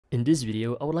In this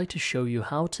video, I would like to show you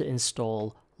how to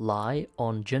install Lie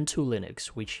on Gentoo Linux,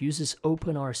 which uses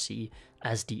OpenRC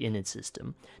as the init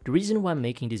system. The reason why I'm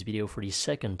making this video for the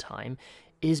second time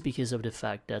is because of the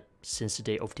fact that since the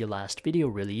day of the last video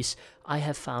release, I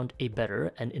have found a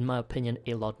better and, in my opinion,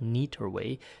 a lot neater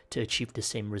way to achieve the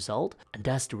same result, and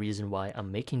that's the reason why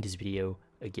I'm making this video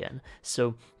again.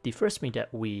 So the first thing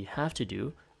that we have to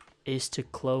do is to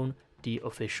clone the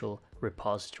official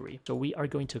repository. So we are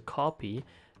going to copy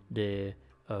the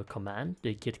command,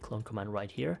 the git clone command right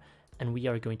here, and we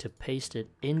are going to paste it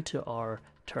into our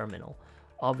terminal.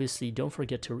 Obviously, don't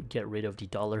forget to get rid of the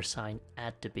 $sign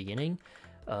at the beginning.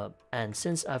 And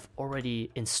since I've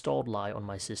already installed Lie on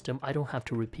my system, I don't have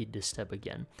to repeat this step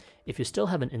again. If you still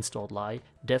haven't installed Lie,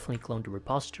 definitely clone the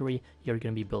repository. You're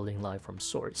going to be building Lie from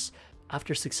source.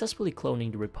 After successfully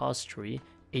cloning the repository,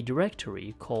 a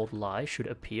directory called Lie should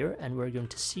appear, and we're going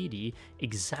to cd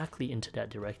exactly into that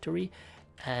directory,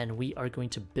 and we are going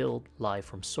to build Lie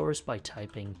from source by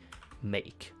typing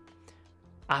make.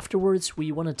 Afterwards,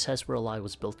 we want to test where Lie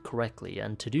was built correctly,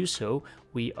 and to do so,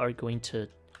 we are going to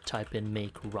type in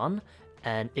make run,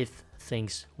 and if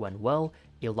things went well,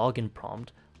 a login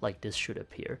prompt like this should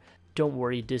appear. Don't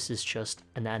worry, this is just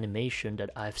an animation that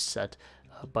I've set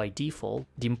by default.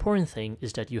 The important thing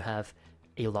is that you have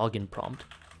a login prompt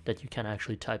that you can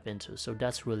actually type into, so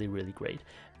that's really great.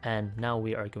 And now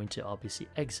we are going to obviously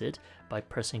exit by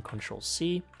pressing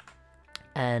Ctrl+C,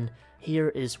 and here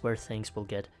is where things will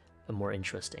get more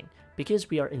interesting. Because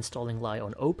we are installing Lie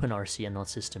on OpenRC and not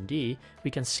systemd,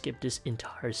 we can skip this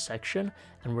entire section,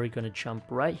 and we're going to jump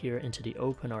right here into the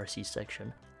OpenRC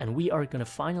section, and we are going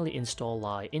to finally install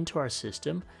Lie into our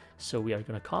system. So we are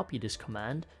going to copy this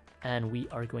command, and we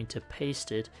are going to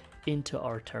paste it into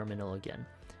our terminal again.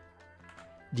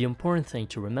 The important thing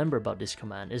to remember about this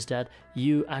command is that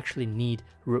you actually need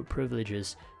root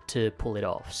privileges to pull it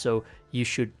off. So you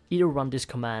should either run this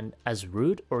command as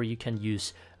root, or you can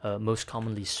use most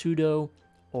commonly sudo,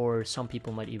 or some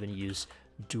people might even use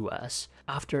doas.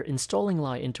 After installing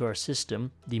Lie into our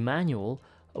system, the manual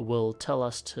will tell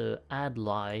us to add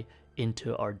Lie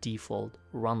into our default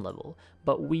run level,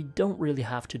 but we don't really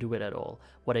have to do it at all.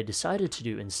 What I decided to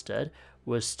do instead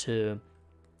was to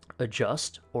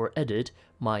adjust or edit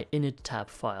my inittab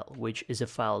file, which is a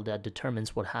file that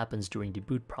determines what happens during the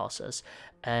boot process.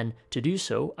 And to do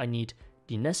so, I need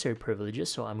the necessary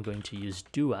privileges, so I'm going to use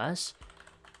doas,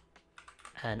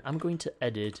 and I'm going to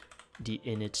edit the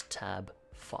inittab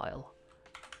file,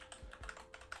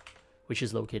 which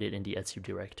is located in the etc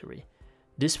directory.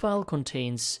 This file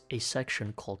contains a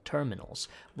section called terminals,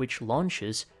 which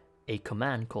launches a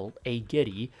command called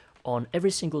agetty on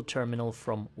every single terminal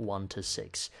from 1 to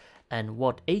 6. And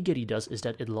what agetty does is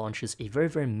that it launches a very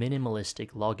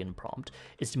minimalistic login prompt.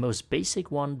 It's the most basic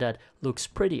one that looks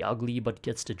pretty ugly but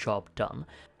gets the job done.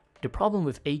 The problem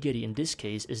with agetty in this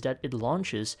case is that it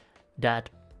launches that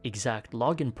exact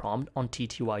login prompt on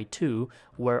TTY2,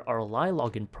 where our Lie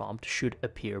login prompt should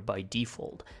appear by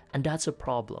default. And that's a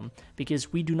problem,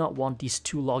 because we do not want these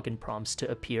two login prompts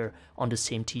to appear on the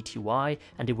same TTY,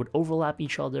 and they would overlap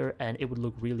each other and it would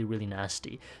look really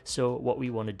nasty. So what we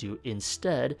want to do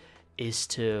instead is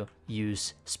to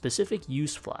use specific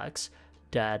use flags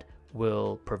that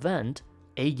will prevent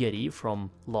agetty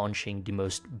from launching the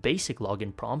most basic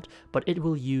login prompt, but it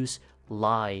will use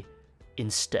Lie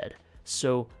instead.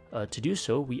 So to do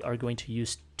so, we are going to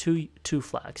use two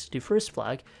flags. The first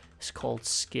flag is called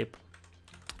skip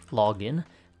login,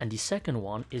 and the second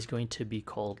one is going to be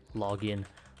called login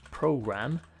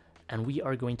program, and we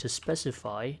are going to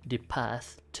specify the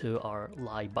path to our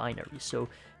Lie binary. So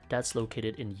that's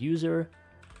located in user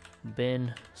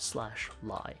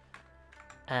bin/Lie,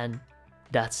 and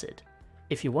that's it.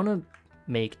 If you want to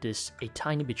make this a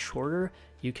tiny bit shorter,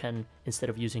 you can, instead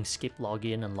of using skip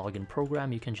login and login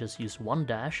program, you can just use one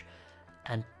dash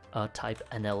and type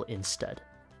nl instead.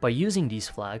 By using these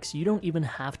flags, you don't even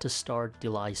have to start the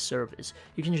Lie service.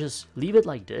 You can just leave it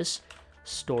like this,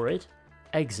 store it,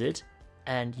 exit,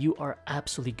 and you are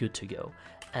absolutely good to go.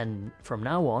 And from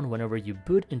now on, whenever you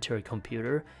boot into your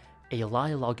computer, a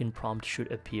Lie login prompt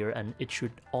should appear, and it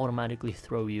should automatically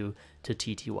throw you to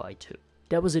TTY2.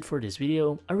 That was it for this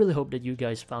video. I really hope that you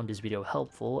guys found this video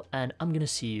helpful, and I'm gonna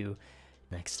see you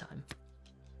next time.